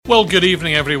Well, good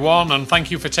evening, everyone, and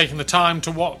thank you for taking the time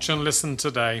to watch and listen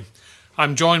today.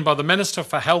 I'm joined by the Minister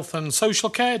for Health and Social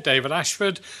Care, David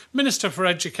Ashford, Minister for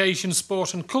Education,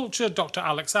 Sport and Culture, Dr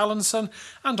Alex Allinson,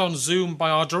 and on Zoom by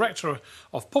our Director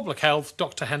of Public Health,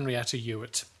 Dr Henrietta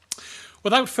Hewitt.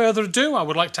 Without further ado, I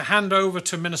would like to hand over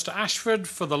to Minister Ashford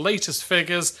for the latest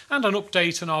figures and an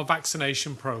update on our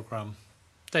vaccination programme.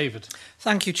 David.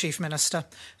 Thank you, Chief Minister.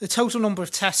 The total number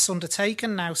of tests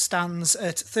undertaken now stands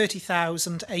at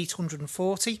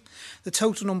 30,840. The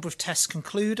total number of tests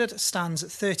concluded stands at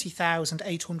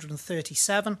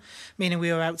 30,837, meaning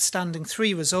we are outstanding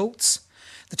 3 results.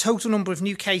 The total number of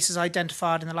new cases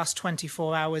identified in the last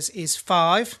 24 hours is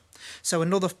 5, so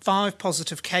another 5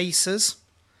 positive cases.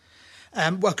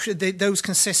 Those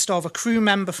consist of a crew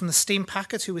member from the steam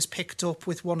packet who was picked up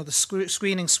with one of the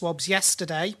screening swabs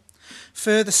yesterday.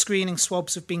 Further screening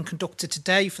swabs have been conducted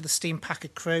today for the steam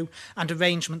packet crew and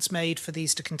arrangements made for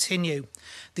these to continue.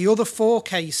 The other 4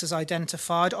 cases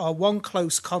identified are 1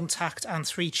 close contact and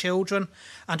 3 children,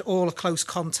 and all are close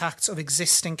contacts of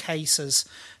existing cases.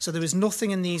 So there is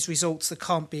nothing in these results that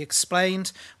can't be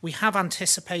explained. We have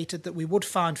anticipated that we would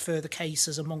find further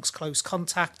cases amongst close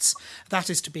contacts. That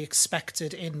is to be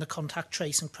expected in the contact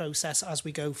tracing process as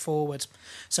we go forward.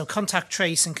 So contact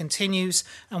tracing continues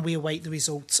and we await the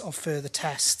results of further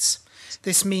tests.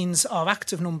 This means our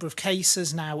active number of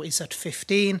cases now is at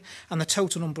 15 and the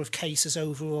total number of cases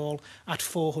overall at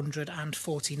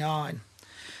 449.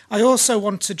 I also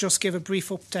want to just give a brief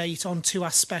update on 2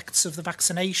 aspects of the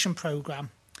vaccination programme.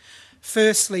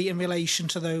 Firstly, in relation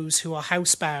to those who are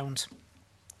housebound.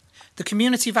 The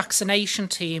community vaccination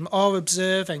team are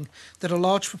observing that a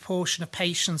large proportion of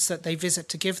patients that they visit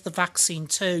to give the vaccine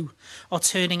to are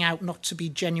turning out not to be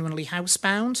genuinely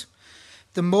housebound.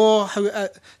 The more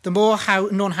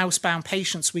non-housebound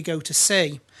patients we go to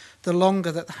see, the longer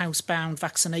that the housebound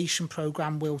vaccination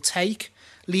programme will take,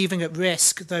 leaving at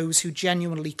risk those who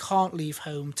genuinely can't leave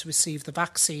home to receive the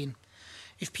vaccine.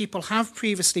 If people have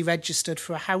previously registered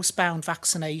for a housebound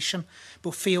vaccination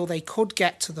but feel they could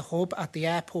get to the hub at the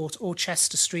airport or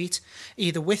Chester Street,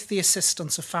 either with the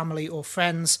assistance of family or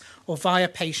friends or via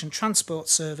patient transport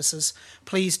services,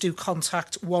 please do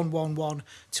contact 111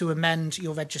 to amend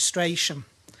your registration.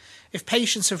 If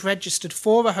patients have registered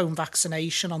for a home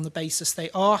vaccination on the basis they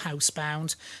are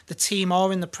housebound, the team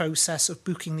are in the process of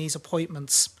booking these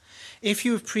appointments. If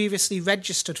you have previously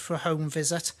registered for a home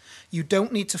visit, you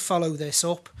don't need to follow this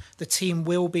up. The team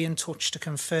will be in touch to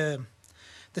confirm.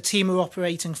 The team are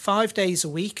operating 5 days a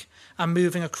week and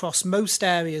moving across most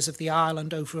areas of the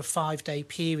island over a 5-day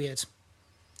period.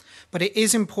 But it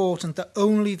is important that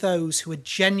only those who are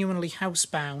genuinely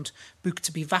housebound book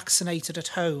to be vaccinated at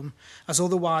home, as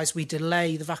otherwise we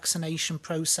delay the vaccination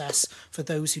process for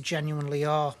those who genuinely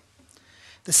are.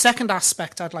 The second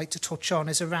aspect I'd like to touch on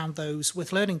is around those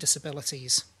with learning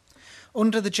disabilities.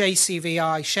 Under the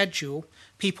JCVI schedule,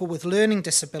 people with learning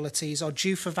disabilities are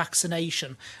due for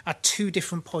vaccination at 2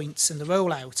 different points in the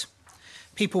rollout.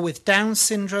 People with Down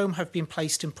syndrome have been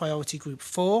placed in Priority Group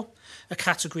 4, a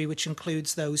category which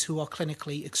includes those who are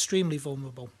clinically extremely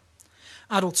vulnerable.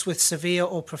 Adults with severe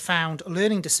or profound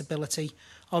learning disability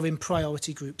are in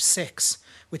Priority Group 6,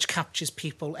 which captures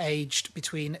people aged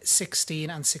between 16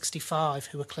 and 65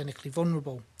 who are clinically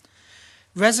vulnerable.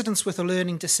 Residents with a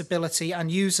learning disability and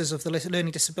users of the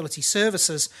learning disability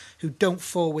services who don't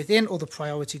fall within other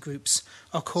priority groups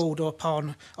are called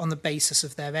upon on the basis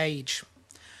of their age.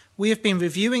 We have been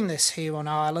reviewing this here on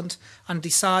Ireland and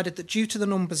decided that due to the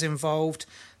numbers involved,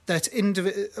 that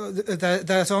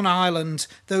on Ireland,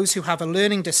 those who have a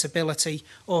learning disability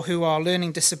or who are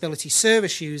learning disability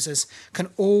service users can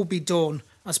all be done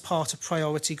as part of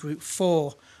Priority Group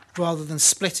 4, rather than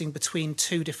splitting between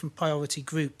 2 different priority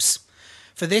groups.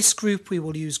 For this group, we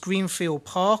will use Greenfield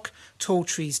Park, Tall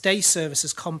Trees Day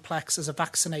Services Complex as a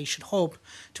vaccination hub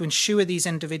to ensure these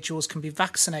individuals can be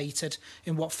vaccinated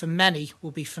in what for many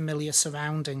will be familiar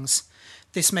surroundings.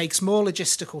 This makes more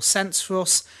logistical sense for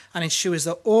us and ensures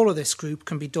that all of this group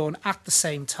can be done at the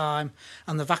same time,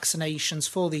 and the vaccinations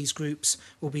for these groups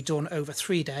will be done over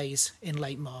 3 days in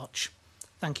late March.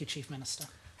 Thank you, Chief Minister.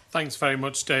 Thanks very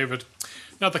much, David.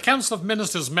 Now, the Council of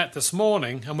Ministers met this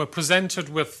morning and were presented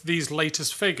with these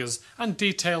latest figures and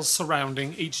details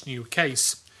surrounding each new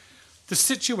case. The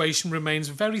situation remains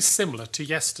very similar to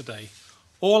yesterday.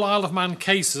 All Isle of Man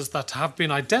cases that have been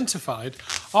identified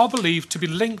are believed to be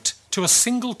linked to a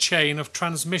single chain of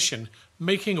transmission,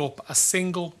 making up a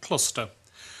single cluster.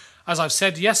 As I've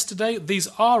said yesterday, these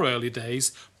are early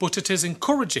days, but it is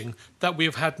encouraging that we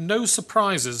have had no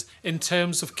surprises in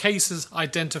terms of cases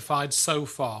identified so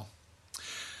far.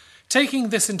 Taking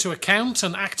this into account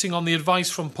and acting on the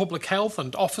advice from public health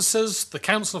and officers, the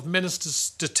Council of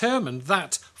Ministers determined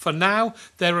that, for now,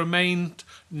 there remained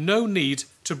no need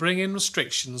to bring in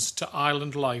restrictions to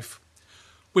island life.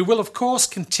 We will, of course,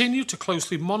 continue to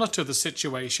closely monitor the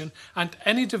situation and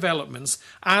any developments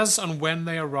as and when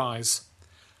they arise.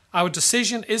 Our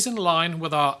decision is in line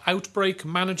with our outbreak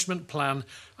management plan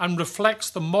and reflects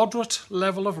the moderate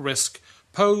level of risk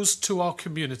posed to our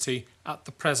community at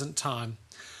the present time.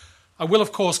 I will,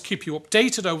 of course, keep you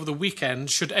updated over the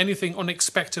weekend should anything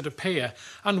unexpected appear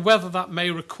and whether that may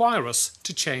require us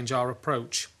to change our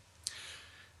approach.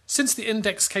 Since the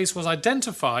index case was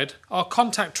identified, our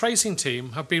contact tracing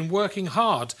team have been working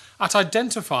hard at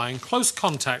identifying close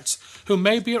contacts who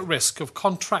may be at risk of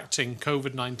contracting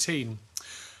COVID-19.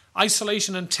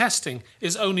 Isolation and testing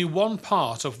is only one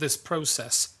part of this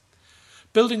process.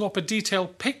 Building up a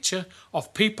detailed picture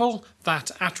of people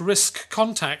that at-risk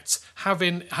contacts have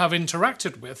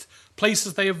interacted with,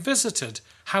 places they have visited,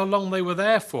 how long they were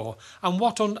there for, and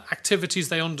what activities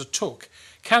they undertook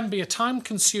can be a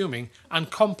time-consuming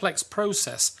and complex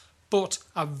process, but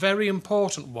a very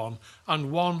important one,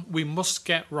 and one we must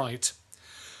get right.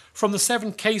 From the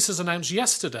 7 cases announced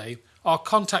yesterday, our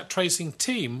contact tracing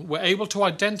team were able to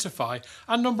identify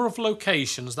a number of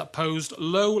locations that posed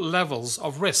low levels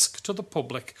of risk to the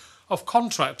public of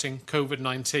contracting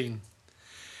COVID-19.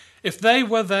 If they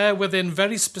were there within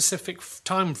very specific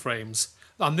timeframes,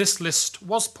 and this list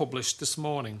was published this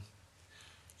morning.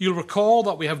 You'll recall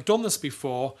that we have done this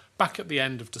before back at the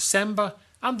end of December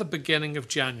and the beginning of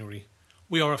January.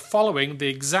 We are following the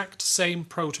exact same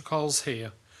protocols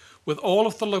here, with all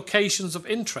of the locations of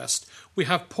interest we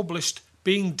have published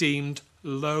being deemed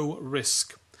low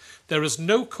risk. There is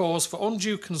no cause for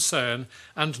undue concern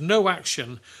and no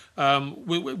action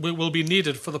will be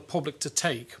needed for the public to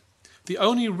take. The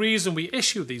only reason we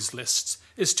issue these lists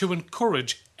is to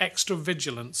encourage extra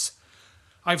vigilance.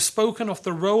 I've spoken of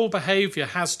the role behaviour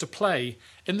has to play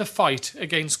in the fight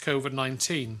against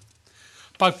COVID-19.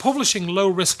 By publishing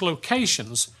low-risk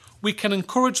locations, we can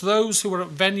encourage those who are at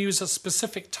venues at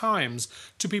specific times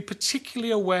to be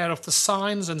particularly aware of the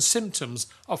signs and symptoms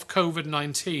of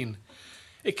COVID-19.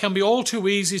 It can be all too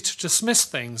easy to dismiss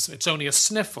things. It's only a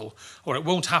sniffle, or it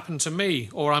won't happen to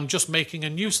me, or I'm just making a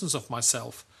nuisance of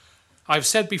myself. I've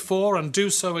said before and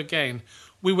do so again,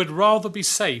 we would rather be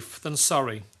safe than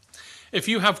sorry. If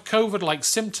you have COVID-like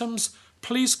symptoms,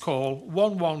 please call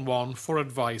 111 for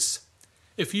advice.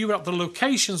 If you are at the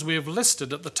locations we have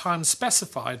listed at the time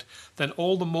specified, then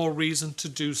all the more reason to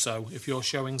do so if you're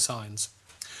showing signs.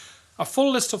 A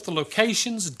full list of the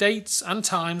locations, dates and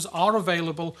times are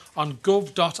available on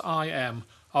gov.im,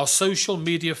 our social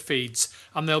media feeds,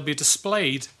 and they'll be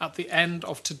displayed at the end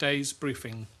of today's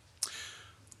briefing.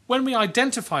 When we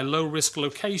identify low-risk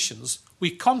locations,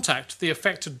 we contact the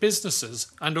affected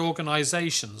businesses and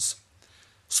organisations.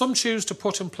 Some choose to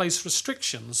put in place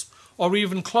restrictions or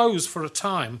even close for a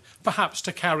time, perhaps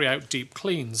to carry out deep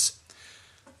cleans.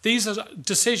 These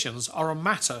decisions are a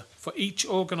matter for each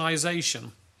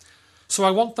organisation. So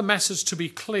I want the message to be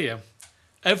clear.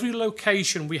 Every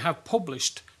location we have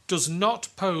published does not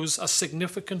pose a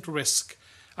significant risk,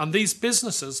 and these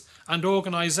businesses and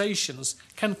organisations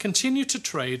can continue to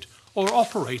trade or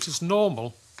operate as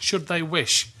normal should they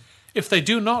wish. If they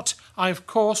do not, I of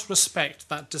course respect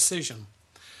that decision.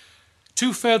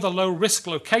 2 further low-risk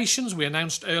locations we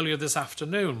announced earlier this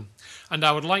afternoon, and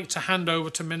I would like to hand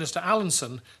over to Minister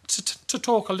Allinson to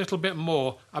talk a little bit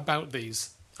more about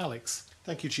these. Alex.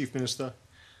 Thank you, Chief Minister.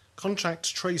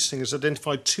 Contact tracing has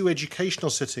identified 2 educational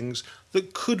settings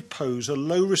that could pose a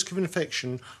low risk of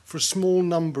infection for a small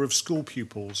number of school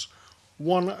pupils,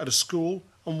 one at a school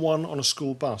and one on a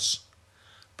school bus.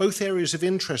 Both areas of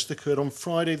interest occurred on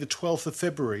Friday the 12th of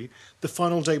February, the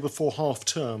final day before half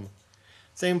term.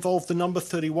 They involved the number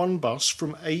 31 bus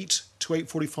from 8 to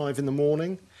 8:45 in the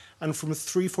morning and from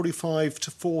 3:45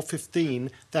 to 4:15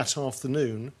 that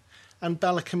afternoon, and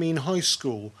Ballacameen High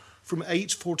School from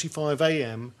 8:45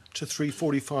 a.m. to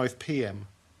 3:45 p.m.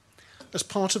 As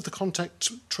part of the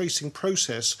contact tracing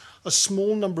process, a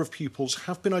small number of pupils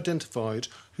have been identified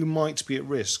who might be at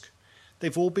risk.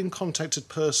 They've all been contacted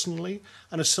personally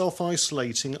and are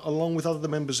self-isolating along with other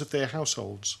members of their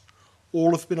households.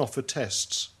 All have been offered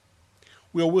tests.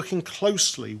 We are working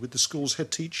closely with the school's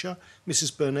head teacher,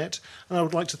 Mrs. Burnett, and I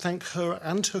would like to thank her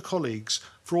and her colleagues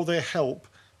for all their help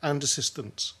and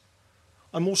assistance.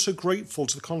 I'm also grateful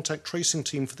to the contact tracing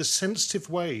team for the sensitive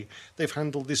way they've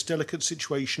handled this delicate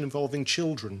situation involving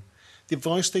children, the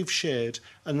advice they've shared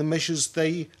and the measures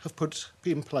they have put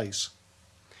in place.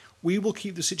 We will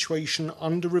keep the situation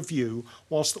under review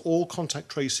whilst all contact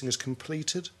tracing is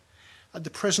completed, At the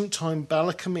present time,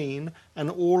 Ballacameen and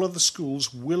all other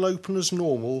schools will open as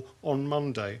normal on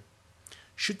Monday.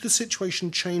 Should the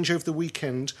situation change over the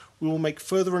weekend, we will make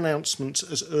further announcements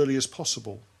as early as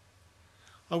possible.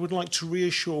 I would like to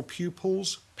reassure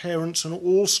pupils, parents and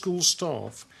all school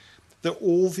staff that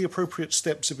all the appropriate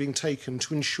steps are being taken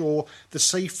to ensure the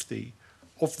safety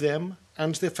of them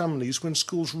and their families when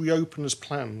schools reopen as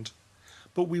planned.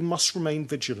 But we must remain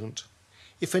vigilant.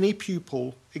 If any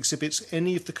pupil exhibits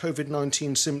any of the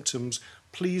COVID-19 symptoms,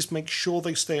 please make sure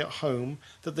they stay at home,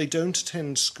 that they don't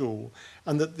attend school,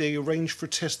 and that they arrange for a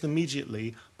test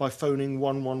immediately by phoning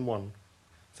 111.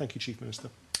 Thank you, Chief Minister.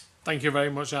 Thank you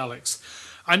very much, Alex.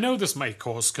 I know this may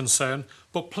cause concern,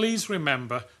 but please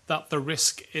remember that the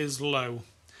risk is low.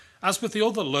 As with the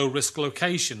other low-risk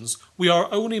locations, we are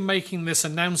only making this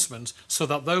announcement so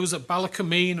that those at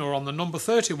Ballacameen or on the number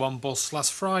 31 bus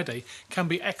last Friday can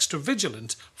be extra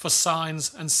vigilant for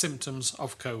signs and symptoms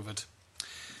of COVID.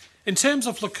 In terms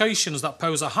of locations that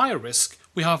pose a higher risk,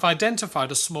 we have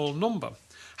identified a small number.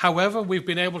 However, we've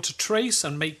been able to trace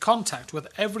and make contact with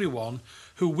everyone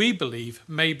who we believe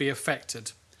may be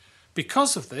affected.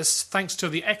 Because of this, thanks to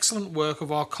the excellent work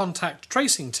of our contact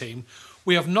tracing team,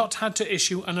 we have not had to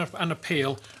issue an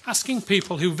appeal asking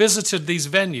people who visited these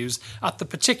venues at the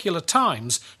particular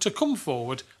times to come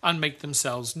forward and make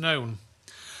themselves known.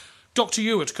 Dr.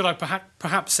 Ewart, could I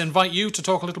perhaps invite you to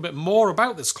talk a little bit more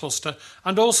about this cluster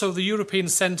and also the European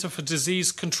Centre for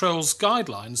Disease Control's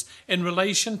guidelines in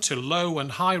relation to low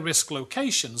and high risk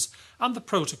locations and the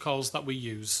protocols that we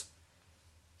use?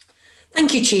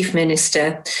 Thank you, Chief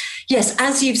Minister. Yes,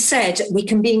 as you've said, we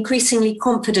can be increasingly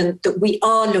confident that we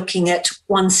are looking at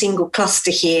one single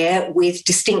cluster here with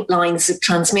distinct lines of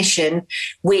transmission,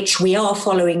 which we are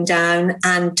following down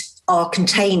and are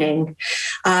containing.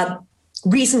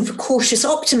 Reason for cautious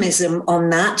optimism on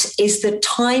that is that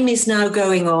time is now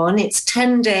going on. It's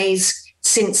 10 days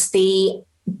since the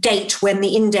date when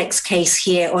the index case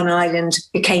here on Ireland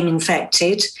became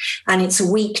infected. And it's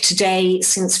a week today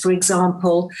since, for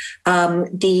example,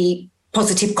 the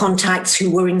positive contacts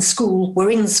who were in school.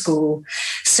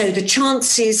 So the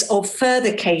chances of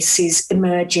further cases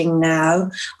emerging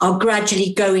now are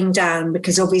gradually going down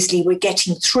because obviously we're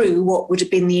getting through what would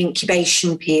have been the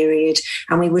incubation period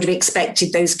and we would have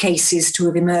expected those cases to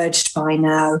have emerged by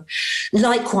now.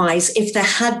 Likewise, if there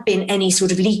had been any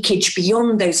sort of leakage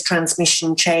beyond those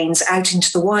transmission chains out into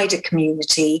the wider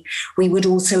community, we would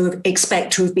also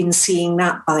expect to have been seeing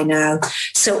that by now.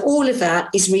 So all of that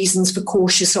is reasons for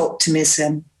cautious optimism.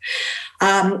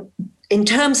 In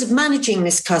terms of managing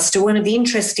this cluster, one of the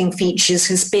interesting features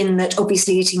has been that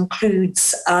obviously it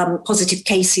includes positive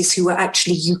cases who are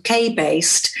actually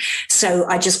UK-based. So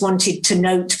I just wanted to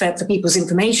note for people's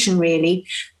information, really,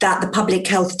 that the public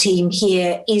health team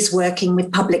here is working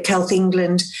with Public Health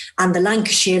England and the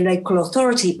Lancashire Local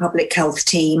Authority Public Health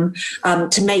team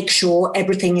to make sure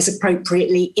everything is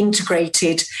appropriately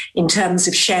integrated in terms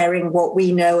of sharing what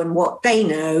we know and what they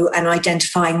know and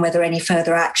identifying whether any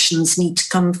further actions need to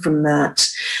come from that.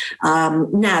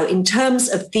 Now, in terms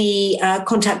of the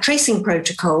contact tracing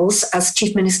protocols, as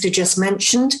Chief Minister just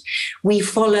mentioned, we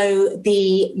follow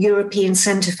the European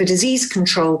Centre for Disease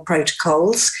Control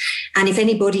protocols. And if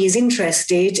anybody is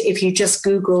interested, if you just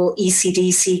Google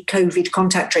ECDC COVID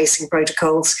contact tracing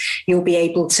protocols, you'll be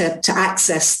able to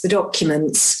access the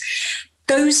documents.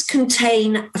 Those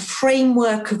contain a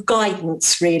framework of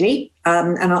guidance, really,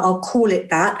 and I'll call it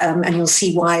that, and you'll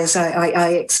see why as I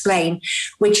explain,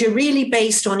 which are really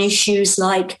based on issues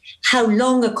like how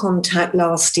long a contact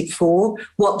lasted for,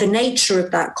 what the nature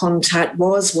of that contact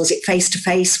was it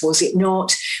face-to-face, was it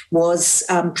not, was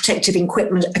protective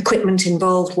equipment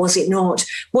involved, was it not,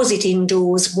 was it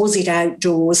indoors, was it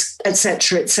outdoors,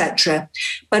 etc., etc.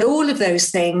 But all of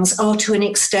those things are to an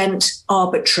extent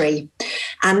arbitrary.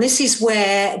 And this is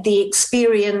where the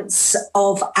experience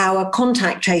of our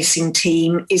contact tracing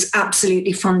team is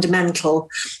absolutely fundamental,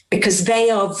 because they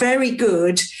are very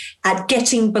good at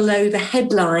getting below the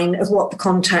headline of what the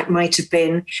contact might have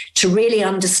been to really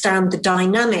understand the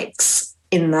dynamics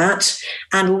in that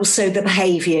and also the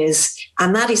behaviours.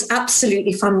 And that is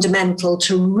absolutely fundamental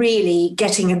to really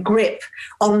getting a grip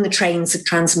on the trains of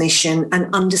transmission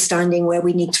and understanding where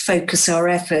we need to focus our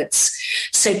efforts.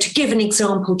 So to give an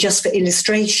example just for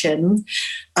illustration,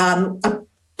 a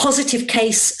positive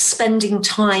case spending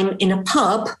time in a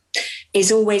pub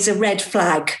is always a red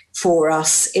flag for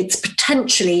us. It's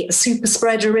potentially a super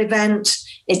spreader event.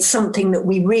 It's something that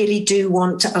we really do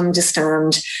want to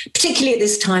understand, particularly at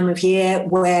this time of year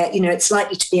where, it's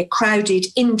likely to be a crowded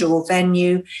indoor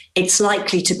venue. It's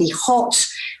likely to be hot,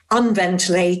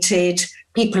 unventilated.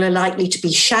 People are likely to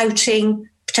be shouting,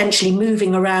 potentially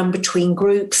moving around between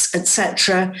groups,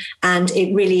 etc. And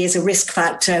it really is a risk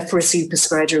factor for a super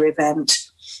spreader event.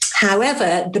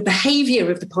 However, the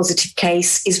behaviour of the positive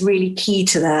case is really key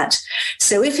to that.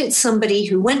 So if it's somebody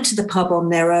who went to the pub on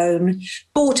their own,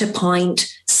 bought a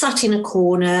pint, sat in a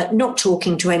corner, not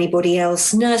talking to anybody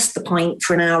else, nursed the pint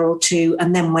for an hour or two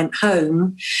and then went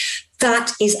home,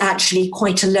 that is actually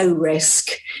quite a low risk.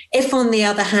 If, on the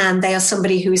other hand, they are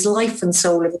somebody who is life and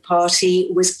soul of the party,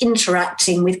 was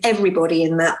interacting with everybody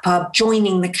in that pub,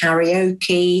 joining the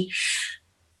karaoke,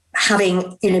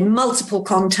 having multiple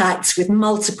contacts with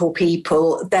multiple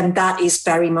people, then that is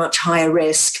very much higher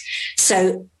risk.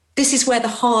 So this is where the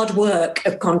hard work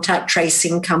of contact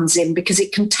tracing comes in, because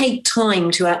it can take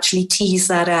time to actually tease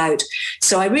that out.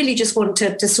 So I really just want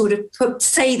to sort of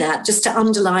say that, just to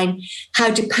underline how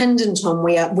dependent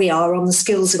we are on the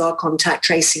skills of our contact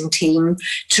tracing team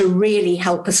to really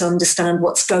help us understand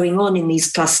what's going on in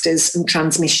these clusters and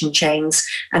transmission chains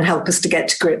and help us to get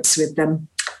to grips with them.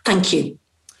 Thank you.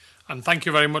 And thank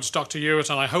you very much, Dr. Hewitt,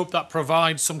 and I hope that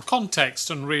provides some context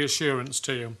and reassurance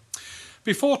to you.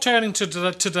 Before turning to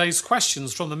today's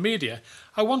questions from the media,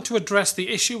 I want to address the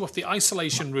issue of the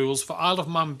isolation rules for Isle of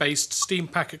Man-based steam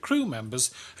packet crew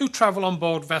members who travel on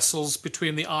board vessels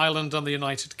between the island and the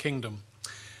United Kingdom.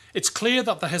 It's clear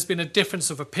that there has been a difference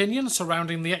of opinion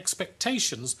surrounding the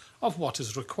expectations of what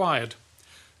is required.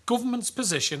 Government's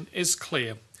position is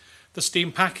clear. The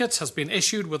steam packet has been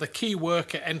issued with a key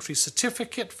worker entry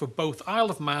certificate for both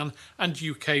Isle of Man and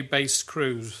UK-based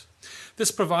crews. This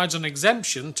provides an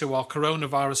exemption to our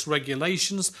coronavirus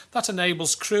regulations that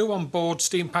enables crew on board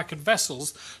steam packet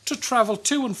vessels to travel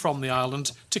to and from the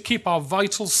island to keep our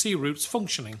vital sea routes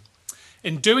functioning.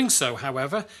 In doing so,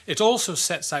 however, it also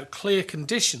sets out clear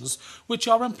conditions which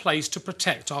are in place to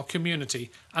protect our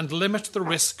community and limit the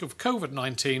risk of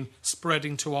COVID-19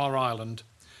 spreading to our island.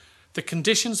 The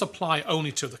conditions apply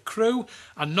only to the crew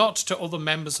and not to other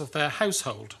members of their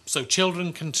household, so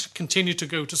children can continue to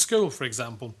go to school, for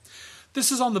example.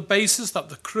 This is on the basis that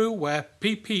the crew wear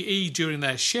PPE during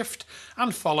their shift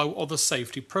and follow other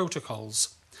safety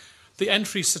protocols. The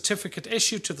entry certificate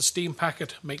issued to the steam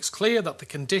packet makes clear that the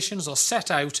conditions are set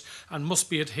out and must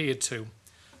be adhered to.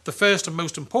 The first and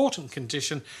most important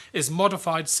condition is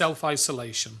modified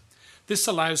self-isolation. This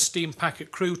allows steam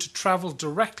packet crew to travel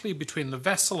directly between the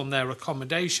vessel and their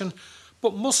accommodation,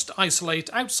 but must isolate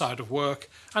outside of work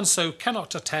and so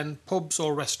cannot attend pubs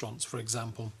or restaurants, for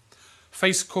example.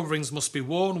 Face coverings must be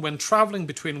worn when travelling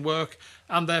between work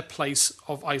and their place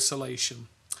of isolation.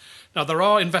 Now, there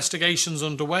are investigations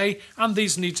underway and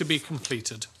these need to be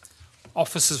completed.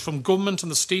 Officers from government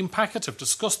and the steam packet have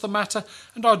discussed the matter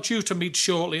and are due to meet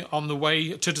shortly on the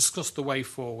way to discuss the way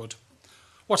forward.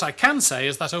 What I can say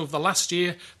is that over the last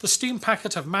year, the steam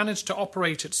packet have managed to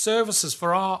operate its services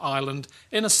for our island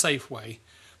in a safe way.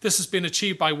 This has been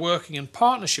achieved by working in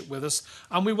partnership with us,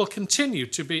 and will continue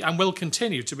to be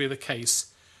the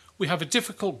case. We have a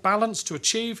difficult balance to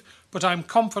achieve, but I am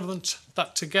confident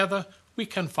that together we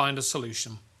can find a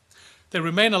solution. They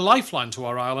remain a lifeline to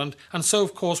our island, and so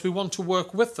of course we want to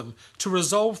work with them to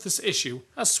resolve this issue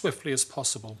as swiftly as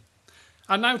possible.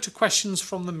 And now to questions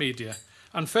from the media.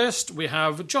 And first, we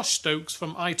have Josh Stokes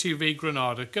from ITV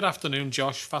Granada. Good afternoon,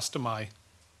 Josh. Fast am I.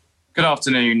 Good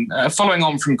afternoon. Following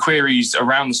on from queries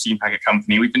around the steam packet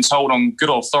company, we've been told on good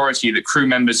authority that crew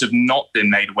members have not been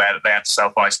made aware that they had to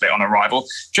self-isolate on arrival.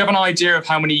 Do you have an idea of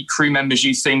how many crew members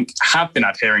you think have been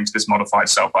adhering to this modified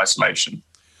self-isolation?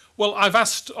 Well, I've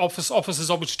asked officers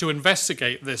obviously to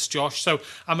investigate this, Josh, so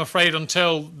I'm afraid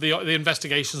until the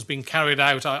investigation's been carried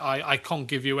out, I can't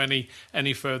give you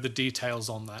any further details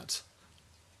on that.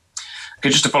 Okay,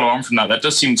 just to follow on from that, there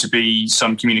does seem to be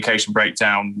some communication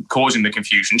breakdown causing the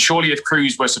confusion. Surely if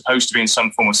crews were supposed to be in some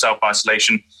form of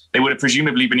self-isolation, they would have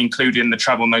presumably been included in the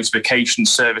travel notification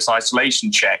service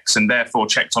isolation checks and therefore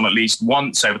checked on at least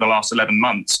once over the last 11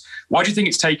 months. Why do you think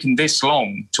it's taken this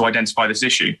long to identify this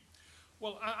issue?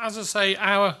 Well, as I say,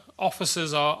 our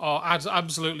officers are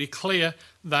absolutely clear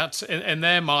that in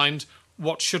their mind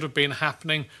what should have been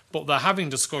happening, but they're having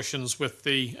discussions with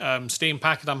the steam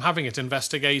packet. I'm having it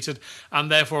investigated, and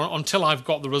therefore until I've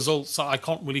got the results, I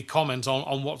can't really comment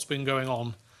on what's been going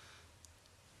on.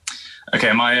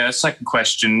 Okay, my second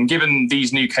question, given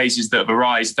these new cases that have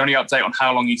arisen, is there any update on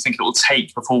how long you think it will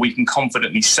take before we can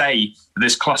confidently say that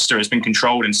this cluster has been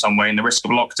controlled in some way and the risk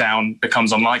of lockdown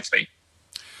becomes unlikely?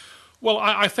 Well,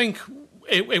 I think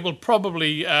it will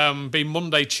probably be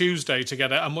Monday, Tuesday to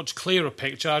get a much clearer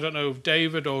picture. I don't know if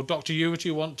David or Dr. Ewart,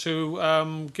 you want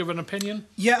to give an opinion?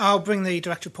 Yeah, I'll bring the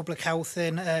Director of Public Health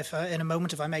in a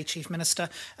moment, if I may, Chief Minister.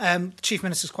 Chief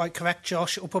Minister's quite correct,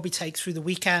 Josh. It will probably take through the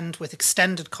weekend with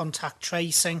extended contact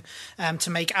tracing to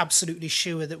make absolutely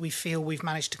sure that we feel we've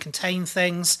managed to contain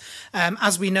things.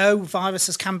 As we know,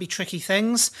 viruses can be tricky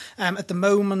things. At the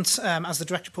moment, as the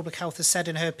Director of Public Health has said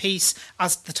in her piece,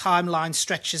 as the timeline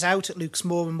stretches out, it looks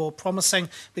more and more promising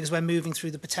because we're moving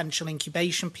through the potential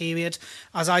incubation period.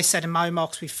 As I said in my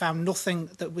remarks, we've found nothing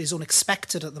that is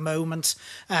unexpected at the moment,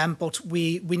 but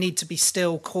we need to be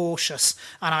still cautious.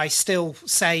 And I still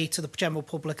say to the general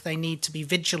public they need to be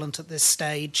vigilant at this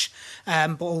stage,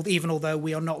 but even although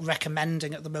we are not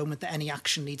recommending at the moment that any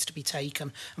action needs to be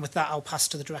taken. And with that, I'll pass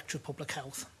to the Director of Public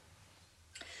Health.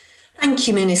 Thank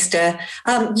you, Minister.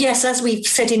 Yes, as we've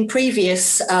said in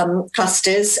previous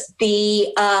clusters, the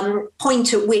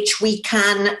point at which we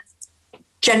can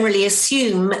generally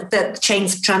assume that the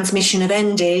chains of transmission have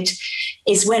ended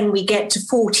is when we get to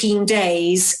 14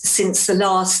 days since the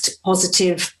last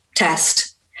positive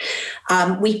test.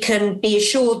 We can be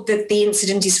assured that the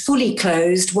incident is fully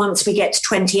closed once we get to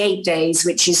 28 days,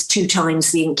 which is 2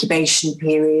 times the incubation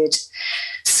period.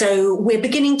 So we're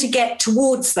beginning to get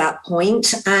towards that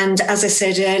point. And as I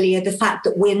said earlier, the fact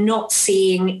that we're not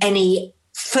seeing any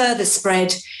further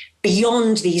spread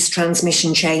beyond these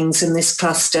transmission chains in this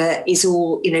cluster is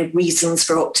all, reasons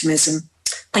for optimism.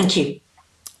 Thank you.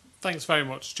 Thanks very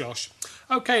much, Josh.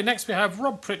 OK, next we have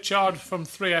Rob Pritchard from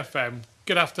 3FM.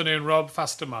 Good afternoon, Rob.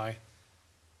 Fast am I.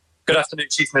 Good afternoon,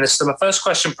 Chief Minister. My first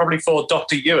question probably for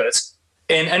Dr. Ewart.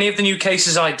 In any of the new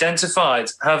cases identified,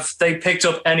 have they picked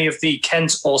up any of the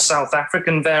Kent or South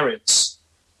African variants?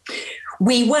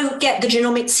 We won't get the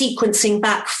genomic sequencing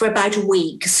back for about a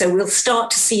week, so we'll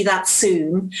start to see that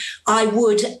soon. I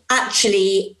would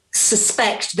actually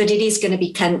suspect that it is going to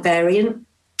be Kent variant.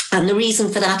 And the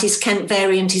reason for that is Kent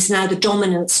variant is now the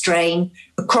dominant strain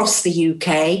across the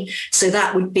UK. So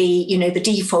that would be, the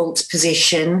default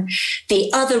position. The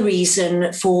other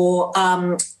reason for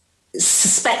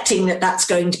suspecting that that's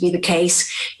going to be the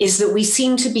case is that we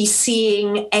seem to be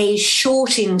seeing a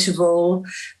short interval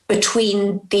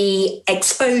between the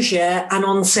exposure and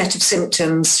onset of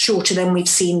symptoms, shorter than we've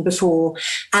seen before.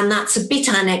 And that's a bit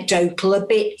anecdotal, a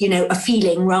bit, a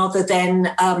feeling rather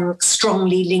than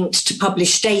strongly linked to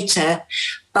published data.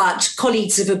 But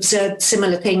colleagues have observed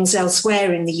similar things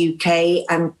elsewhere in the UK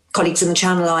and colleagues in the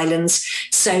Channel Islands.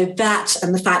 So that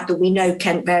and the fact that we know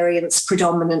Kent variant's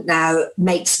predominant now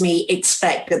makes me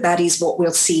expect that that is what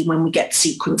we'll see when we get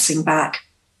sequencing back.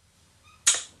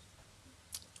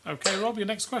 OK, Rob, your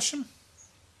next question.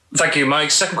 Thank you. My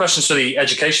second question is for the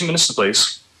Education Minister,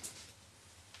 please.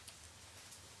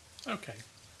 OK.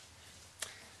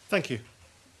 Thank you.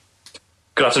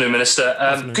 Good afternoon, Minister.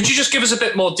 Could you just give us a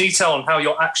bit more detail on how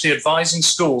you're actually advising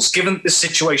schools, given that this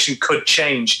situation could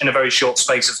change in a very short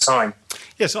space of time?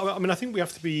 Yes, I think we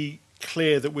have to be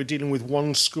clear that we're dealing with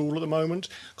one school at the moment.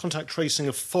 Contact tracing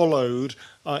have followed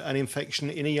an infection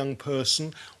in a young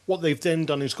person. What they've then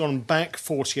done is gone back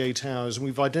 48 hours, and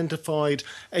we've identified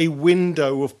a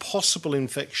window of possible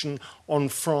infection on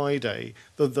Friday,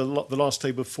 the last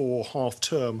day before half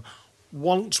term.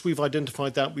 Once we've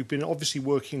identified that, we've been obviously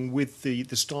working with the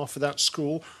staff of that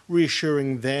school,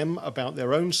 reassuring them about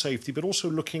their own safety, but also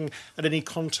looking at any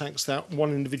contacts that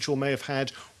one individual may have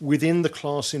had within the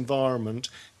class environment,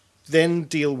 then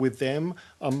deal with them,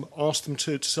 ask them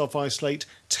to self-isolate,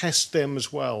 test them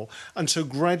as well. And so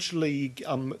gradually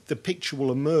the picture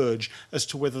will emerge as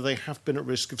to whether they have been at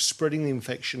risk of spreading the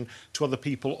infection to other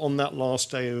people on that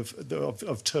last day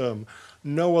of term.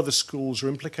 No other schools are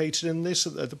implicated in this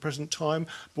at the present time,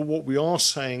 but what we are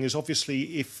saying is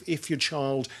obviously if your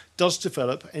child does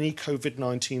develop any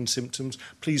COVID-19 symptoms,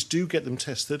 please do get them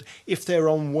tested. If they're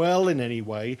unwell in any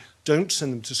way, don't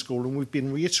send them to school, and we've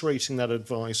been reiterating that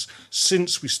advice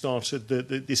since we started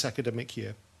this academic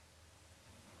year.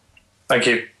 Thank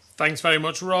you. Thanks very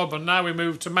much, Rob. And now we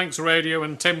move to Manx Radio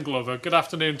and Tim Glover. Good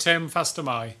afternoon, Tim. Fast am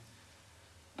I.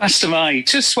 Fast am I.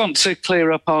 Just want to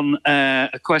clear up on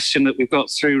a question that we've got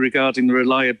through regarding the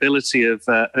reliability of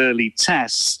early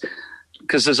tests,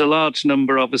 because there's a large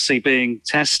number obviously being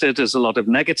tested. There's a lot of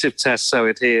negative tests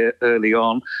out here early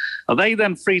on. Are they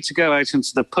then free to go out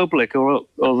into the public, or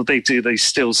do they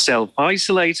still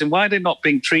self-isolate? And why are they not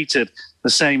being treated the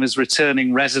same as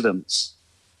returning residents?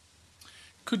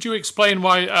 Could you explain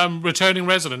why returning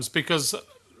residents? Because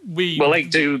Well, they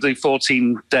do the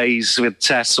 14 days with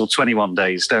tests, or 21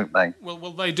 days, don't they?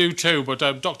 Well, they do too. But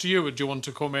Dr. Ewart, do you want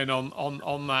to come in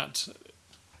on that?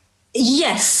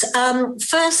 Yes.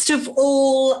 First of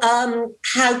all,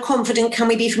 how confident can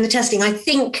we be from the testing? I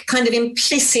think kind of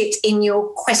implicit in your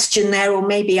question there, or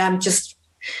maybe I'm just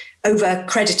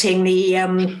over-crediting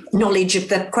the knowledge of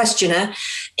the questioner,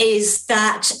 is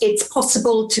that it's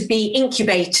possible to be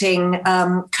incubating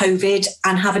COVID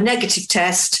and have a negative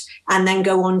test and then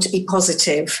go on to be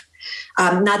positive.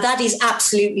 Now, that is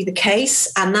absolutely the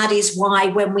case, and that is why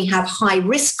when we have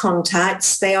high-risk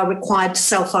contacts, they are required to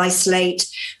self-isolate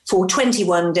for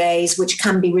 21 days, which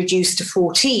can be reduced to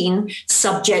 14,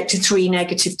 subject to 3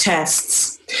 negative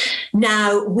tests.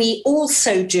 Now, we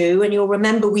also do, and you'll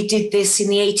remember we did this in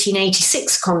the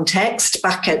 1886 context,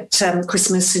 back at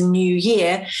Christmas and New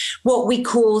Year, what we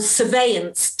call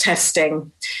surveillance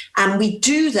testing. And we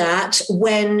do that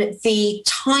when the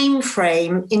time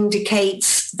frame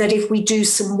indicates that if we do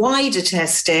some wider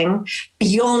testing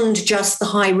beyond just the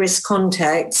high-risk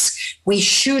contacts, we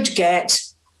should get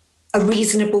a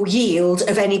reasonable yield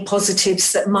of any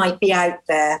positives that might be out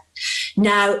there.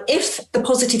 Now, if the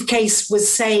positive case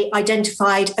was, say,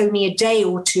 identified only a day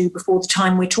or two before the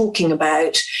time we're talking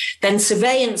about, then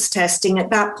surveillance testing at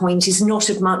that point is not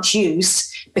of much use,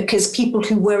 because people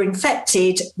who were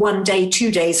infected 1 day,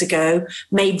 2 days ago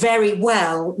may very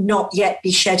well not yet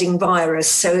be shedding virus,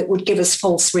 so it would give us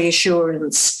false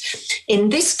reassurance. In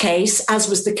this case, as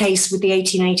was the case with the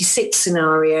 1886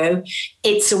 scenario,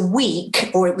 it's a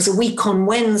week, or it was a week on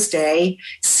Wednesday,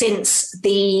 since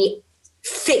the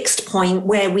fixed point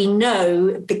where we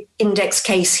know the index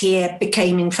case here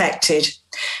became infected.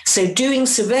 So doing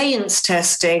surveillance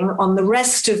testing on the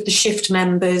rest of the shift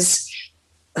members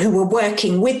who were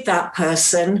working with that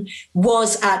person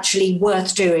was actually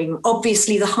worth doing.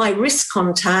 Obviously, the high-risk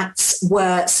contacts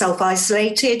were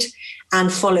self-isolated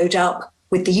and followed up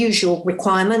with the usual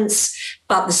requirements,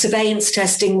 but the surveillance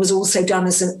testing was also done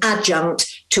as an adjunct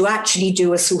to actually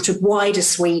do a sort of wider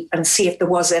sweep and see if there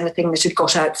was anything that had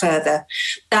got out further.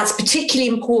 That's particularly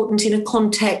important in a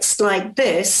context like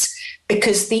this,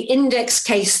 because the index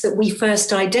case that we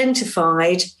first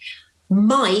identified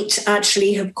might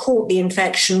actually have caught the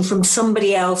infection from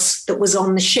somebody else that was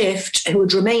on the shift who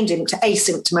had remained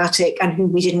asymptomatic and who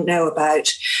we didn't know about.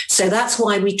 So that's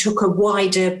why we took a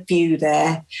wider view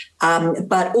there.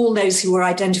 But all those who were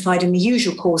identified in the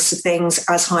usual course of things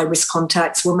as high-risk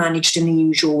contacts were managed in the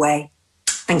usual way.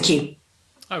 Thank you.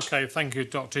 Okay, thank you,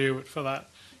 Dr. Hewitt, for that.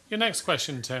 Your next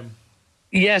question, Tim.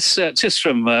 Yes, just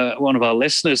from one of our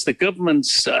listeners, the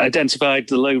government's identified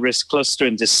the low-risk cluster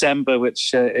in December,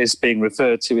 which is being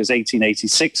referred to as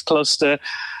 1886 cluster,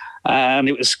 and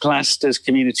it was classed as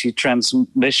community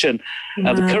transmission.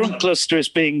 The current cluster is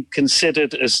being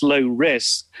considered as low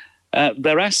risk.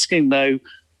 They're asking, though,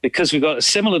 because we've got a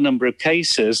similar number of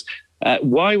cases,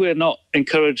 why we're not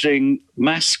encouraging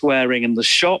mask wearing in the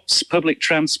shops, public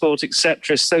transport,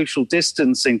 etc., social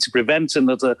distancing to prevent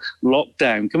another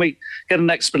lockdown. Can we get an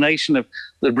explanation of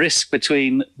the risk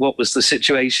between what was the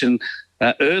situation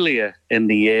earlier in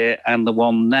the year and the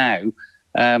one now?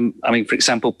 I mean, for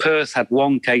example, Perth had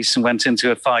one case and went into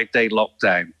a 5-day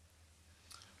lockdown.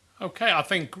 Okay, I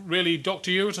think really Dr.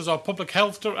 Hewitt, as our Public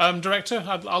Health Director,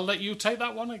 I'll let you take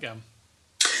that one again.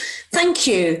 Thank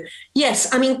you. Yes,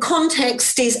 I mean,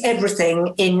 context is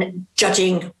everything in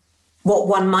judging what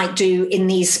one might do in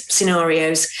these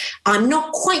scenarios. I'm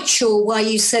not quite sure why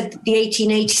you said that the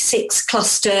 1886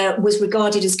 cluster was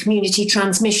regarded as community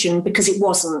transmission, because it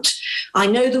wasn't. I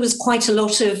know there was quite a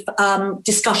lot of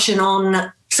discussion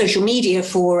on social media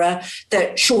fora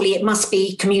that surely it must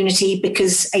be community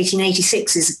because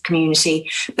 1886 is a community,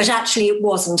 but actually it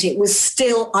wasn't. It was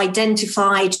still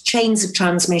identified chains of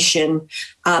transmission,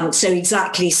 so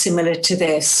exactly similar to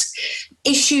this.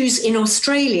 Issues in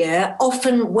Australia,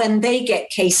 often when they get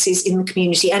cases in the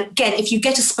community, and again, if you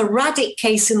get a sporadic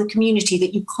case in the community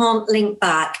that you can't link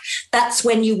back, that's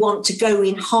when you want to go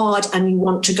in hard and you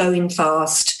want to go in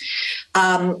fast.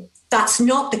 That's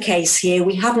not the case here.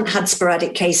 We haven't had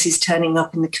sporadic cases turning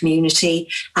up in the community,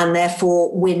 and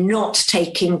therefore we're not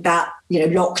taking that,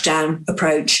 lockdown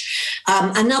approach.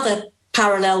 Another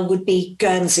parallel would be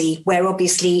Guernsey, where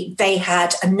obviously they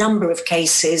had a number of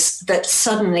cases that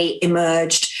suddenly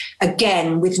emerged,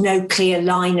 again, with no clear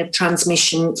line of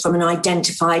transmission from an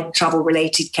identified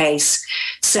travel-related case.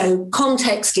 So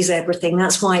context is everything.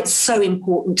 That's why it's so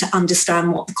important to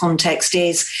understand what the context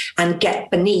is and get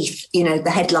beneath,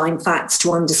 the headline facts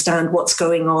to understand what's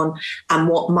going on and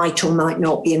what might or might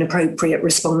not be an appropriate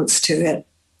response to it.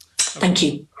 Thank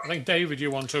you. I think, David,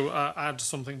 you want to add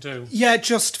something too? Yeah,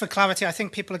 just for clarity, I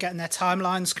think people are getting their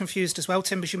timelines confused as well.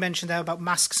 Tim, as you mentioned there about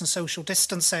masks and social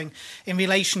distancing, in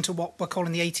relation to what we're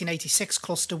calling the 1886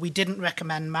 cluster, we didn't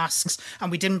recommend masks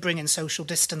and we didn't bring in social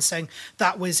distancing.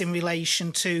 That was in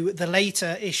relation to the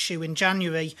later issue in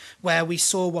January, where we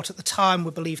saw what at the time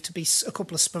were believed to be a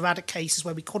couple of sporadic cases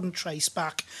where we couldn't trace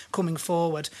back coming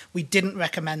forward. We didn't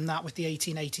recommend that with the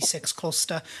 1886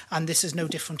 cluster, and this is no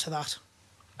different to that.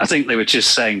 I think they were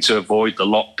just saying to avoid the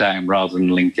lockdown rather than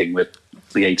linking with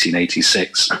the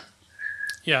 1886.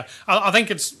 Yeah, I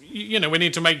think it's, we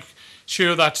need to make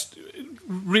sure that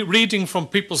reading from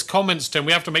people's comments, Tim,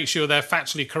 we have to make sure they're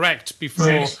factually correct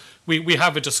before we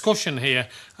have a discussion here.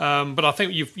 But I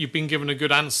think you've been given a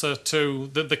good answer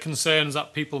to the concerns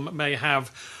that people may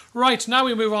have. Right, now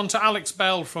we move on to Alex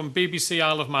Bell from BBC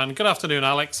Isle of Man. Good afternoon,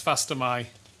 Alex. Faster my.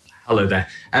 Hello there.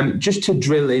 Just to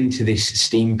drill into this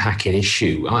steam packet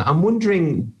issue, I'm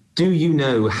wondering, do you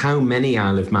know how many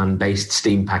Isle of Man-based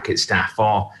steam packet staff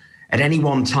are at any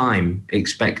one time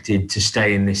expected to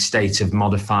stay in this state of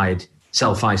modified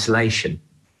self-isolation?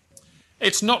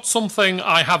 It's not something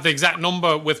I have the exact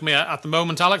number with me at the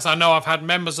moment, Alex. I know I've had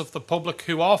members of the public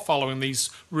who are following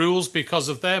these rules because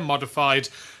of their modified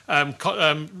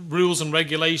rules and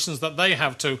regulations that they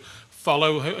have to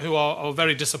follow, who are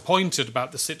very disappointed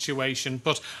about the situation,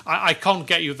 but I can't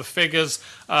get you the figures.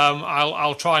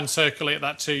 I'll try and circulate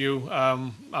that to you.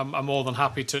 I'm more than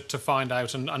happy to find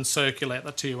out and circulate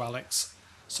that to you, Alex.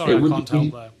 Sorry, I can't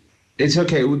help there. It's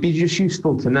okay. It would be just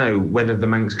useful to know whether the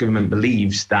Manx government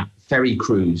believes that ferry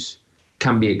crews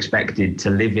can be expected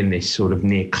to live in this sort of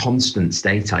near constant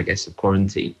state, I guess, of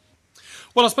quarantine.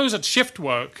 Well, I suppose at shift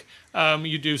work,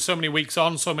 you do so many weeks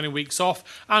on, so many weeks off,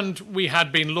 and we had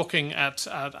been looking at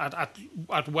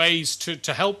ways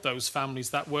to help those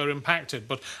families that were impacted.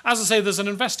 But as I say, there's an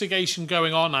investigation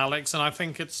going on, Alex, and I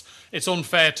think it's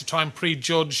unfair to try and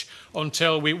prejudge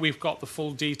until we've got the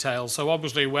full details. So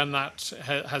obviously, when that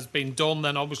has been done,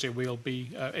 then obviously it'll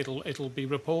be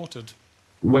reported.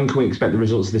 When can we expect the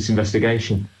results of this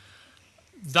investigation?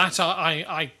 That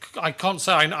I can't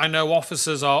say. I know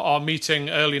officers are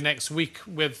meeting early next week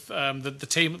with the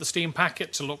team at the Steam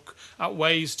Packet to look at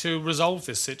ways to resolve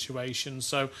this situation.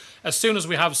 So as soon as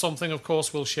we have something, of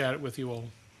course, we'll share it with you all.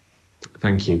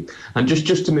 Thank you. And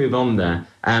just to move on there,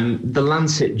 the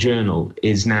Lancet Journal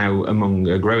is now among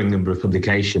a growing number of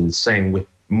publications saying with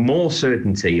more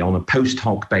certainty on a post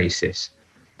hoc basis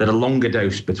that a longer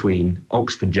dose between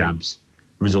Oxford jabs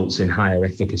results in higher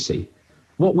efficacy.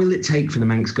 What will it take for the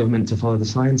Manx government to follow the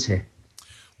science here?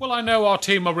 Well, I know our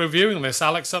team are reviewing this,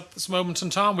 Alex, at this moment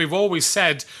in time. We've always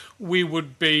said we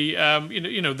would be,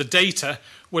 the data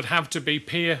would have to be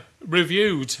peer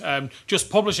reviewed. Just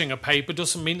publishing a paper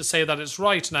doesn't mean to say that it's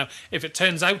right. Now, if it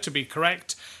turns out to be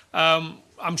correct,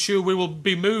 I'm sure we will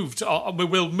be moved. We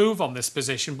will move on this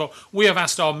position, but we have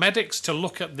asked our medics to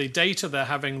look at the data. They're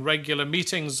having regular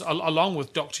meetings along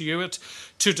with Dr. Hewitt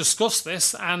to discuss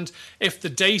this, and if the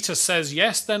data says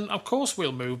yes, then of course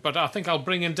we'll move. But I think I'll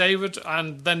bring in David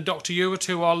and then Dr. Hewitt,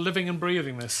 who are living and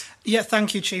breathing this. Yeah,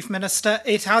 thank you, Chief Minister.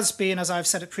 It has been, as I've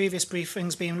said at previous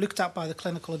briefings, being looked at by the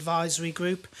Clinical Advisory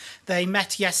Group. They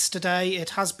met yesterday.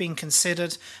 It has been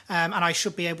considered, and I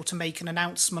should be able to make an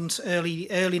announcement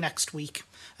early next week.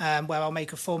 Where I'll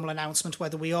make a formal announcement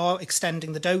whether we are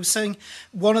extending the dosing.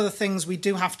 One of the things we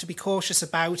do have to be cautious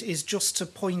about is just to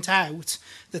point out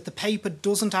that the paper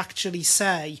doesn't actually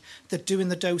say that doing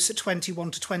the dose at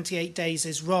 21 to 28 days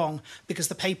is wrong, because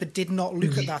the paper did not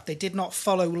look at that. They did not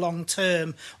follow long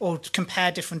term or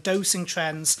compare different dosing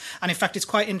trends. And in fact, it's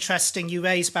quite interesting you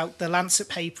raise about the Lancet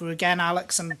paper again,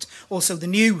 Alex, and also the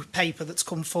new paper that's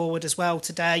come forward as well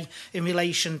today in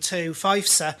relation to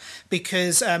FIFSA,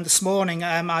 because this morning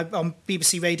on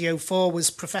BBC Radio 4 was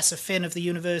Professor Finn of the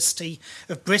University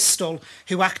of Bristol,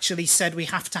 who actually said we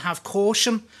have to have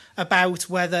caution about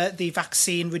whether the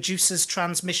vaccine reduces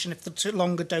transmission if the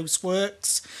longer dose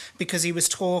works, because he was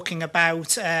talking about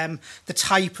the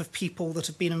type of people that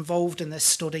have been involved in this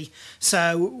study.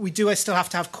 So we do still have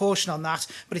to have caution on that,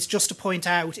 but it's just to point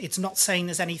out it's not saying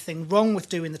there's anything wrong with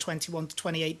doing the 21 to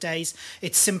 28 days.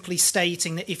 It's simply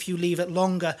stating that if you leave it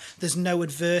longer, there's no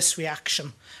adverse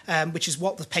reaction, which is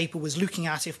what the paper was looking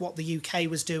at, if what the UK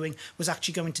was doing was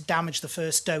actually going to damage the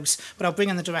first dose. But I'll bring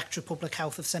in the Director of Public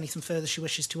Health if there's anything further she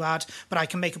wishes to add, but I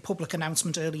can make a public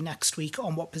announcement early next week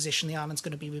on what position the island's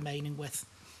going to be remaining with.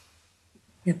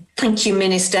 Thank you,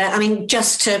 Minister. I mean,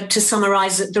 just to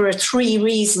summarise, there are three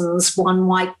reasons one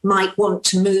might want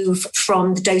to move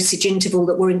from the dosage interval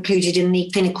that were included in the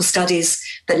clinical studies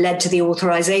that led to the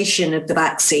authorization of the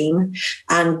vaccine.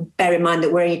 And bear in mind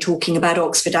that we're only talking about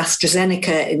Oxford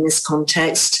AstraZeneca in this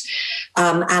context.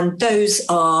 And those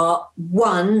are,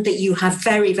 one, that you have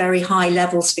very, very high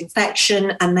levels of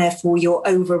infection, and therefore your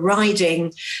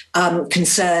overriding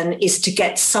concern is to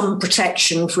get some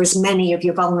protection for as many of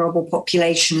your vulnerable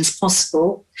population as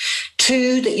possible.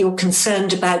 Two, that you're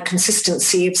concerned about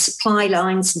consistency of supply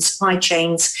lines and supply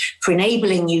chains for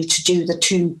enabling you to do the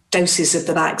 2 doses of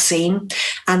the vaccine.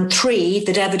 And three,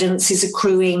 that evidence is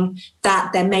accruing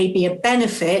that there may be a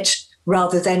benefit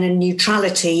rather than a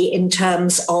neutrality in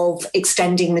terms of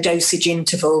extending the dosage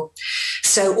interval.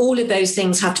 So all of those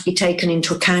things have to be taken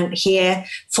into account here.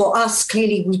 For us,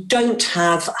 clearly, we don't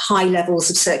have high levels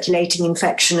of circulating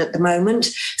infection at the moment,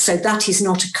 so that is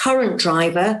not a current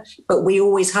driver, but we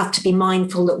always have to be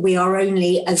mindful that we are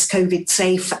only as COVID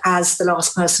safe as the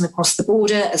last person across the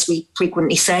border, as we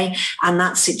frequently say, and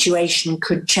that situation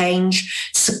could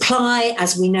change. Supply,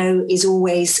 as we know, is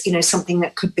always, something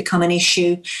that could become an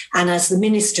issue. And as the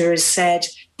Minister has said,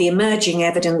 the emerging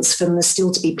evidence from the still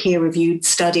to be peer-reviewed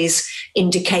studies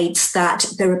indicates that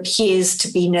there appears to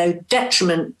be no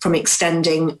detriment from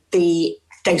extending the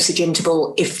dosage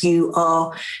interval if you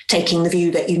are taking the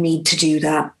view that you need to do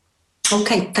that.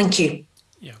 Okay, thank you.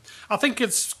 Yeah, I think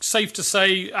it's safe to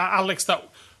say, Alex, that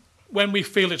when we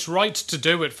feel it's right to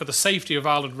do it for the safety of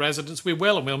Ireland residents, we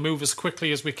will, and we'll move as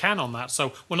quickly as we can on that.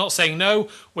 So we're not saying no,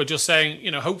 we're just saying,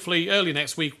 hopefully early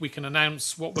next week we can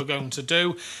announce what we're going to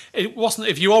do. It wasn't,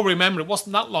 if you all remember, it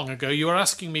wasn't that long ago, you were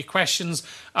asking me questions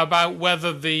about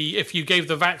whether if you gave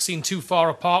the vaccine too far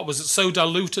apart, was it so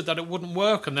diluted that it wouldn't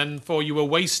work, and then you were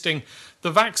wasting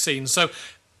the vaccine. So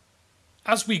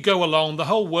as we go along, the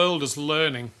whole world is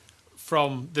learning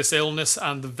from this illness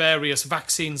and the various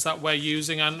vaccines that we're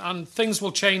using, and things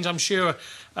will change, I'm sure,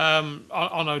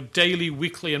 on a daily,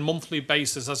 weekly and monthly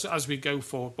basis as we go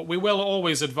forward. But we will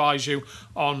always advise you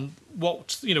on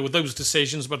what, with those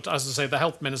decisions. But as I say, the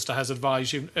Health Minister has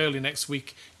advised you early next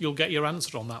week, you'll get your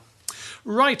answer on that.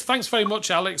 Right, thanks very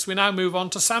much, Alex. We now move on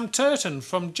to Sam Turton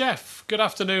from Jeff. Good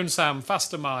afternoon, Sam.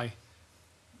 Fastyr mie.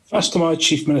 Fastyr mie,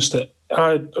 Chief Minister.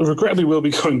 I regrettably will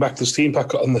be going back to the steam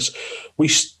packet on this.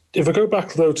 If I go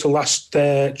back, though, to last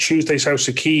Tuesday's House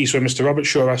of Keys, where Mr.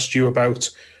 Robertshaw asked you about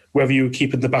whether you were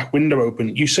keeping the back window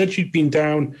open, you said you'd been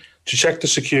down to check the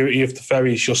security of the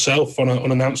ferries yourself on an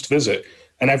unannounced visit,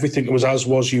 and everything was as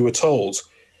was you were told.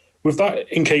 With that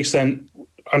in case, then,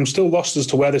 I'm still lost as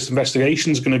to where this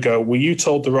investigation is going to go. Were you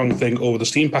told the wrong thing, or were the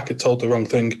steam packet told the wrong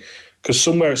thing? Because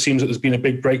somewhere it seems that there's been a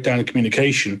big breakdown in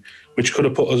communication, which could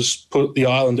have put the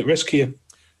island at risk here.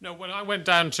 No, when I went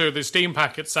down to the steam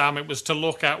packet, Sam, it was to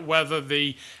look at whether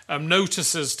the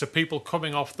notices to people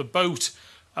coming off the boat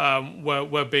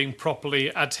were being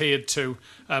properly adhered to.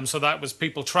 So that was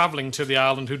people travelling to the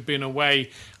island who'd been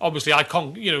away. Obviously, I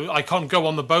can't go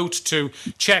on the boat to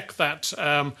check that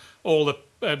all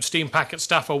the steam packet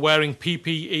staff are wearing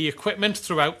PPE equipment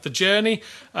throughout the journey.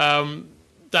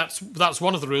 That's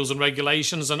one of the rules and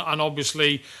regulations, and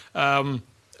obviously.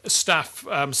 Staff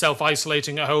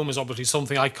self-isolating at home is obviously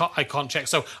something I can't check.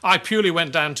 So I purely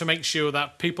went down to make sure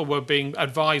that people were being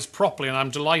advised properly, and I'm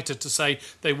delighted to say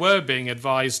they were being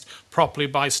advised properly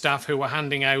by staff who were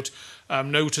handing out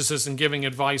notices and giving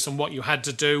advice on what you had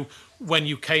to do when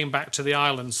you came back to the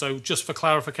island. So just for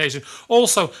clarification.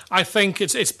 Also, I think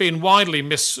it's been widely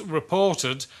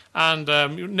misreported, and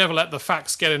you never let the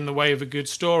facts get in the way of a good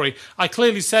story. I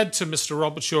clearly said to Mr.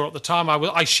 Robertshaw at the time,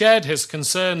 I shared his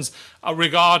concerns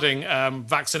regarding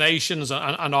vaccinations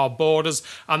and our borders,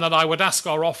 and that I would ask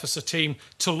our officer team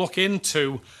to look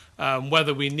into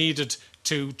whether we needed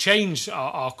to change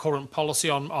our current policy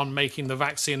on making the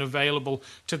vaccine available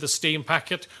to the steam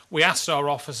packet. We asked our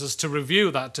officers to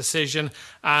review that decision,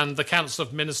 and the Council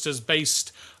of Ministers,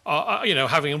 based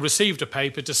having received a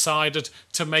paper, decided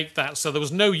to make that. So there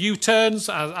was no U-turns,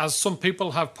 as some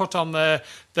people have put on their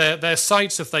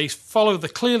sites. If they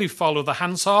clearly follow the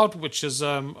Hansard, which is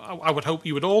I would hope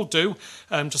you would all do,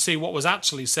 to see what was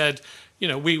actually said.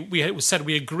 We said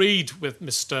we agreed with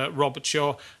Mr.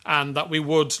 Robertshaw and that we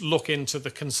would look into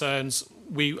the concerns.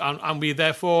 We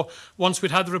therefore, once we'd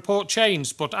had the report,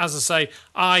 changed. But as I say,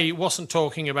 I wasn't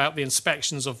talking about the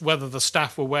inspections of whether the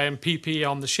staff were wearing PPE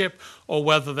on the ship or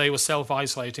whether they were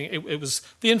self-isolating. It was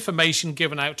the information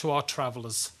given out to our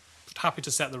travellers. Happy to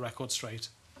set the record straight.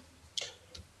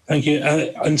 Thank you.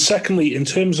 And secondly, in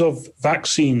terms of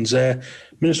vaccines,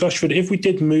 Minister Ashford, if we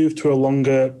did move to a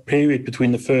longer period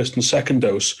between the first and second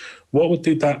dose, what would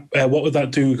that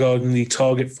do regarding the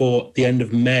target for the end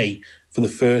of May for the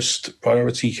first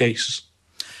priority cases?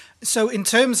 So in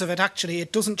terms of it, actually,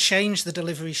 it doesn't change the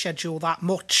delivery schedule that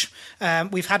much.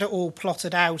 We've had it all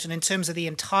plotted out, and in terms of the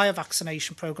entire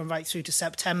vaccination programme right through to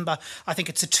September, I think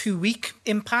it's a 2-week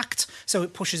impact, so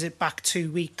it pushes it back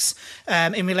 2 weeks.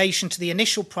 In relation to the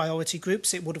initial priority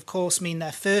groups, it would, of course, mean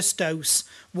their first dose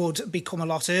would become a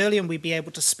lot earlier, and we'd be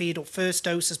able to speed up first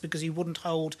doses because you wouldn't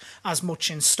hold as much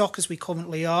in stock as we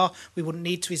currently are. We wouldn't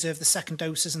need to reserve the second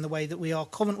doses in the way that we are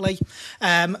currently,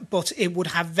 but it would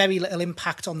have very little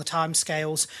impact on the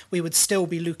timescales. We would still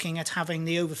be looking at having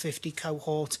the over 50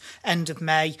 cohort end of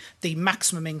May. The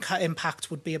maximum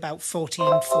impact would be about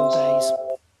 14 full days,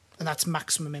 and that's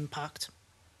maximum impact.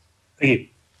 Thank you.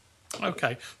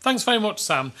 Okay, thanks very much,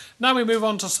 Sam. Now we move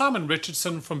on to Simon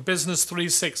Richardson from Business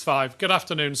 365. Good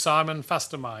afternoon, Simon.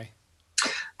 Fastyr mie.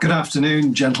 Good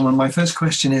afternoon, gentlemen. My first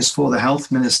question is for the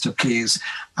Health Minister, please.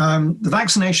 The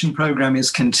vaccination programme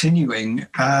is continuing,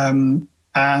 and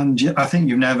I think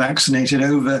you've now vaccinated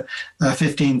over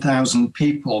 15,000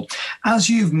 people. As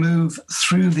you've moved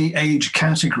through the age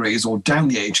categories or down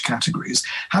the age categories,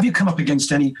 have you come up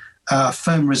against any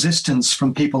firm resistance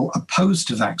from people opposed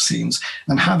to vaccines,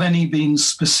 and have any been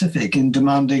specific in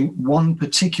demanding one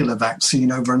particular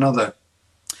vaccine over another?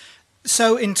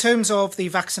 So in terms of the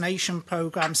vaccination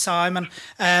programme, Simon,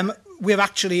 we're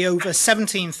actually over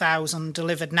 17,000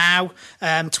 delivered now,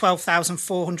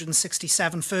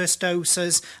 12,467 first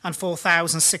doses and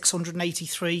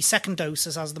 4,683 second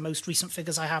doses as the most recent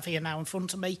figures I have here now in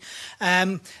front of me.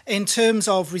 In terms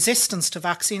of resistance to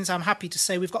vaccines, I'm happy to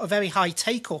say we've got a very high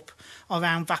take-up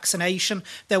around vaccination.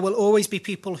 There will always be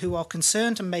people who are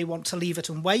concerned and may want to leave it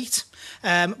and wait.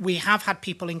 We have had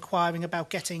people inquiring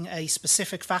about getting a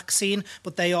specific vaccine,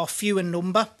 but they are few in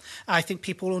number. I think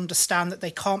people understand that they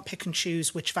can't pick and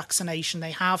choose which vaccination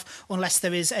they have unless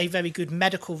there is a very good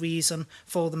medical reason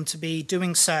for them to be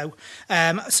doing so.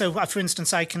 For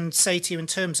instance, I can say to you in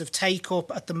terms of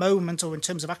take-up at the moment, or in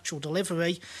terms of actual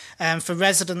delivery, for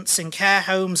residents in care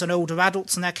homes and older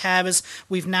adults and their carers,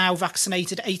 we've now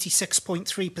vaccinated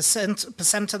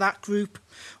 86.3% of that group.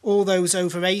 All those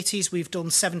over 80s, we've done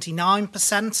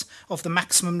 79% of the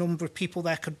maximum number of people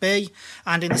there could be.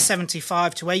 And in the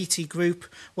 75 to 80 group,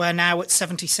 we're now at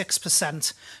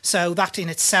 76%. So that in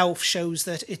itself shows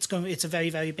that it's a very,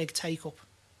 very big take-up.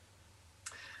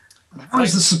 How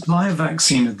is the supply of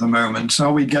vaccine at the moment?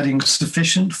 Are we getting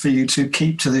sufficient for you to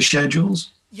keep to the schedules?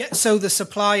 Yeah, so the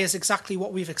supply is exactly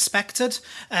what we've expected.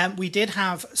 We did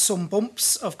have some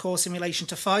bumps, of course, in relation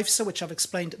to FIFSA, which I've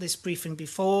explained at this briefing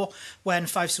before, when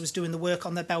FIFSA was doing the work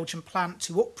on their Belgian plant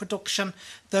to up production.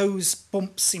 Those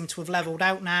bumps seem to have levelled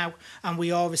out now, and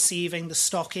we are receiving the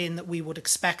stock in that we would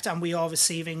expect, and we are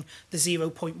receiving the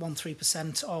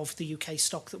 0.13% of the UK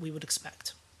stock that we would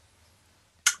expect.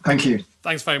 Thank you.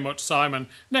 Thanks very much, Simon.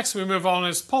 Next we move on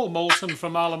is Paul Moulton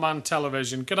from Isle of Man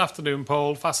Television. Good afternoon,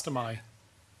 Paul. Fastyr mie.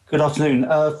 Good afternoon.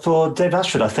 For Dave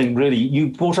Ashford, I think, really, you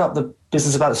brought up the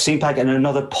business about the steam packet and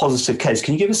another positive case.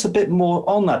 Can you give us a bit more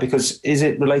on that? Because is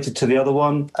it related to the other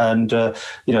one? And,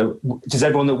 does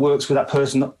everyone that works with that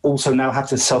person also now have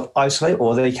to self-isolate,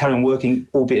 or are they carrying working,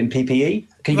 albeit in PPE?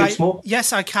 Can you give us more?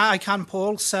 Yes, I can,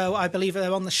 Paul. So I believe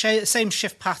they're on the same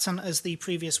shift pattern as the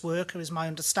previous worker, is my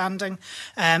understanding.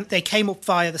 They came up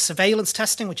via the surveillance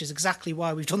testing, which is exactly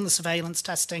why we've done the surveillance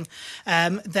testing.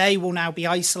 They will now be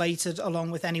isolated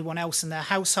along with anyone else in their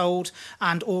household,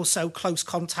 and also close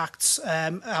contacts,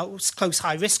 close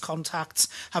high-risk contacts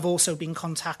have also been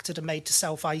contacted and made to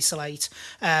self-isolate.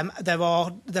 There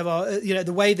are,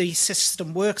 the way the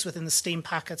system works within the steam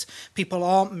packet, people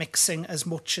aren't mixing as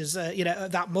much as,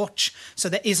 that much. So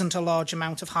there isn't a large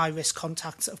amount of high-risk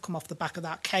contacts that have come off the back of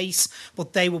that case,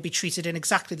 but they will be treated in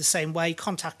exactly the same way.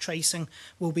 Contact tracing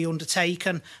will be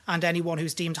undertaken, and anyone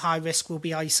who's deemed high risk will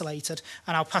be isolated.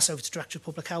 And I'll pass over to Director of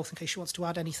Public Health in case she wants to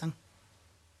add anything.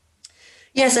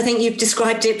 Yes, I think you've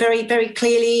described it very, very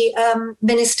clearly,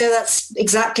 Minister. That's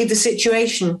exactly the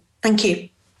situation. Thank you.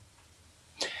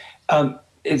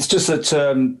 It's just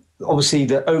that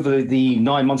obviously over the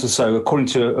 9 months or so, according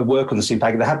to a work on the steam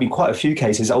packet, there have been quite a few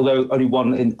cases, although only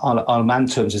one in Isle of Man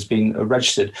terms has been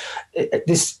registered.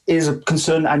 This is a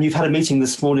concern, and you've had a meeting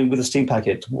this morning with the steam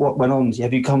packet. What went on?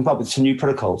 Have you come up with some new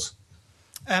protocols?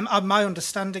 My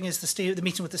understanding is the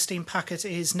meeting with the steam packet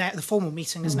is the formal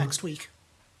meeting is next week.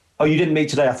 Oh, you didn't meet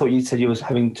today? I thought you said you were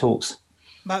having talks.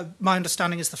 My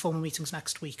understanding is the formal meeting's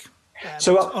next week.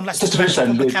 Unless just the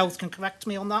Public Health can correct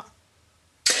me on that.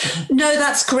 No,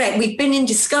 that's correct. We've been in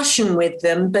discussion with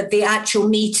them, but the actual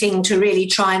meeting to really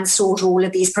try and sort all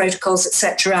of these protocols,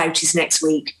 etc., out is next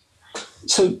week.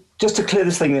 So just to clear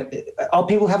this thing, are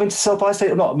people having to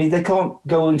self-isolate or not? I mean, they can't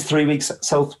go in 3 weeks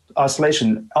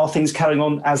self-isolation. Are things carrying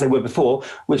on as they were before,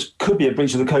 which could be a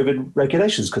breach of the COVID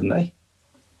regulations, couldn't they?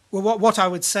 Well, what I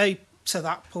would say to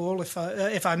that, Paul,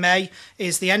 if I may,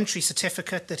 is the entry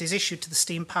certificate that is issued to the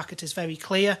steam packet is very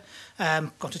clear.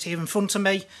 Got it here in front of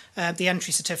me. The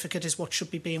entry certificate is what should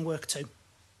be being worked to.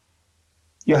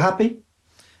 You're happy?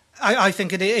 I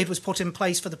think it was put in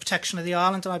place for the protection of the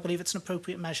island, and I believe it's an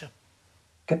appropriate measure.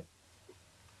 Okay.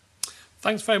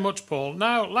 Thanks very much, Paul.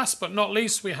 Now, last but not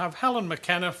least, we have Helen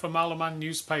McKenna from Alaman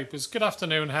Newspapers. Good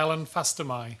afternoon, Helen. Fastyr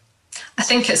mie. I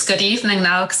think it's good evening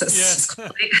now because it's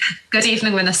good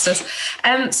evening, ministers.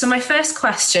 So my first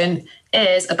question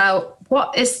is about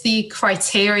what is the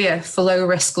criteria for low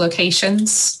risk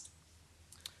locations?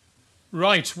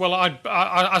 Right. Well,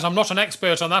 as I'm not an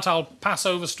expert on that, I'll pass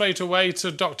over straight away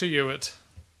to Dr. Ewart.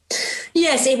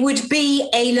 Yes, it would be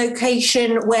a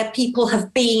location where people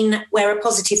have been, where a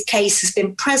positive case has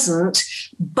been present,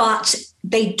 but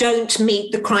they don't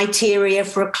meet the criteria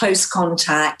for a close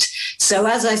contact. So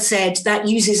as I said, that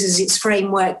uses as its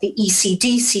framework the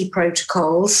ECDC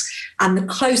protocols, and the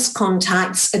close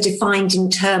contacts are defined in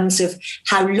terms of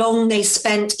how long they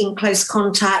spent in close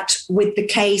contact with the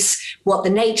case, what the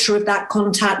nature of that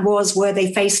contact was, were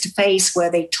they face-to-face, were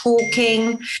they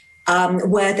talking,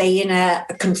 were they in a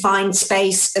confined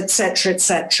space, etc.,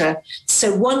 etc.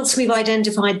 So once we've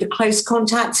identified the close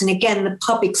contacts, and again, the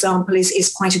pub example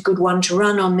is quite a good one to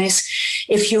run on this.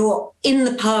 If you're in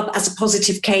the pub as a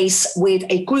positive case with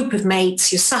a group of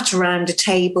mates, you're sat around a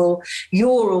table,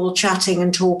 you're all chatting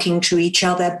and talking to each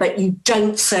other, but you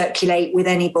don't circulate with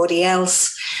anybody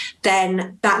else,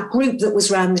 then that group that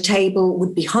was around the table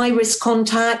would be high-risk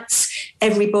contacts.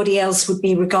 Everybody else would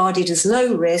be regarded as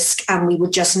low risk, and we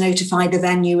would just notify the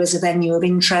venue as a venue of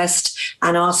interest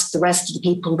and ask the rest of the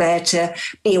people there to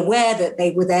be aware that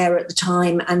they were there at the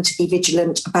time and to be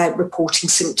vigilant about reporting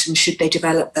symptoms should they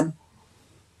develop them.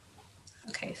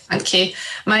 Okay, thank you.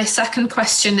 My second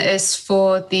question is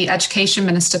for the Education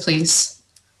Minister, please.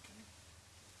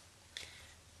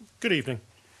 Good evening.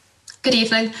 Good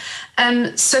evening.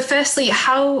 So firstly,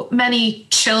 how many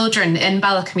children in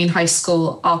Ballakermeen High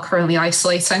School are currently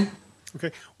isolating?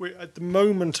 Okay, at the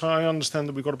moment I understand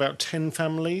that we've got about 10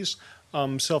 families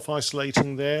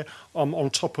self-isolating there, on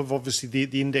top of obviously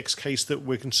the index case that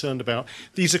we're concerned about.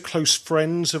 These are close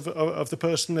friends of the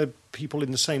person, they're people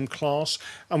in the same class,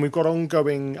 and we've got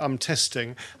ongoing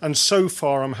testing. And so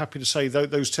far, I'm happy to say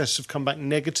that those tests have come back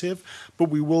negative, but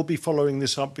we will be following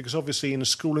this up because obviously in a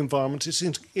school environment, it's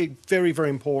very, very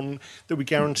important that we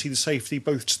guarantee the safety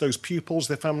both to those pupils,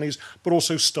 their families, but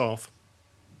also staff.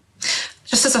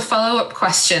 Just as a follow-up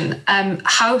question,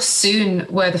 how soon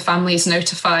were the families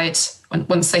notified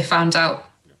once they found out?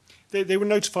 They were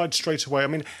notified straight away. I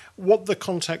mean, what the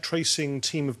contact tracing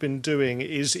team have been doing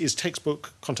is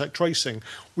textbook contact tracing.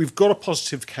 We've got a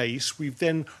positive case. We've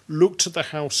then looked at the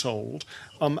household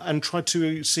and tried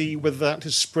to see whether that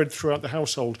has spread throughout the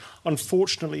household.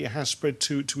 Unfortunately, it has spread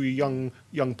to a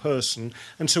young person.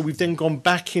 And so we've then gone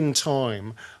back in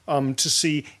time to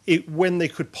see when they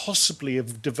could possibly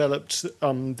have developed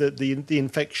the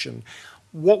infection.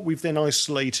 What we've then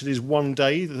isolated is one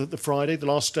day, the Friday, the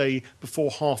last day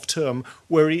before half term,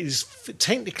 where it is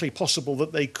technically possible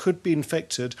that they could be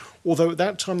infected, although at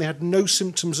that time they had no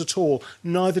symptoms at all,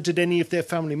 neither did any of their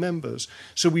family members.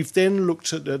 So we've then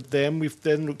looked at them, we've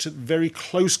then looked at very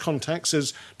close contacts,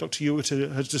 as Dr. Ewart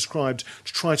has described,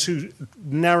 to try to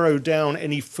narrow down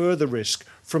any further risk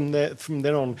from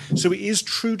then on. So it is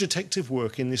true detective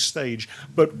work in this stage,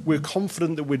 but we're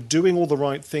confident that we're doing all the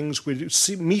right things, we're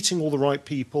meeting all the right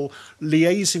people,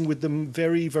 liaising with them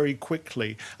very, very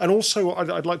quickly. And also,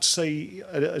 I'd like to say,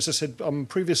 as I said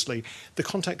previously, the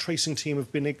contact tracing team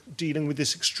have been dealing with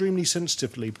this extremely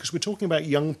sensitively because we're talking about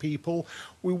young people.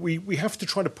 We have to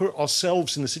try to put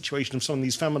ourselves in the situation of some of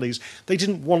these families. They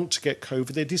didn't want to get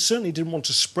COVID. They certainly didn't want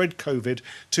to spread COVID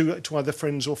to either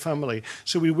friends or family.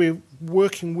 So we're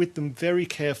working with them very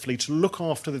carefully to look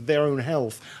after their own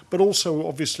health, but also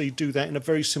obviously do that in a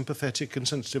very sympathetic and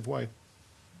sensitive way.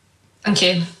 Thank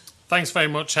you. Thanks very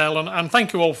much, Helen, and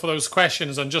thank you all for those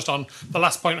questions. And just on the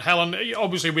last point, Helen,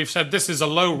 obviously we've said this is a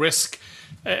low risk,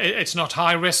 it's not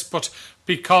high risk, but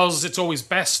because it's always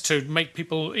best to make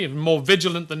people even more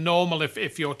vigilant than normal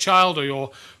if your child or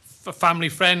your family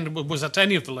friend was at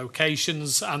any of the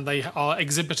locations and they are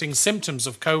exhibiting symptoms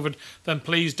of COVID, then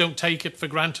please don't take it for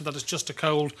granted that it's just a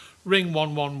cold. Ring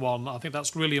 111. I think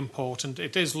that's really important.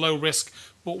 It is low risk,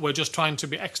 but we're just trying to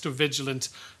be extra vigilant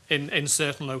in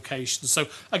certain locations. So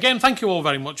again, thank you all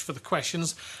very much for the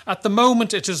questions. At the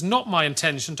moment, it is not my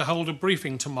intention to hold a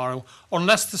briefing tomorrow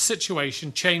unless the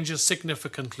situation changes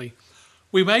significantly.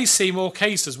 We may see more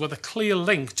cases with a clear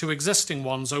link to existing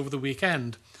ones over the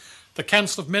weekend. The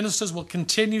Council of Ministers will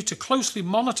continue to closely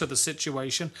monitor the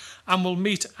situation and will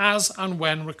meet as and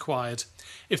when required.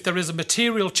 If there is a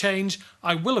material change,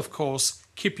 I will, of course,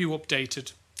 keep you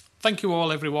updated. Thank you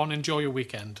all, everyone. Enjoy your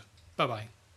weekend. Bye-bye.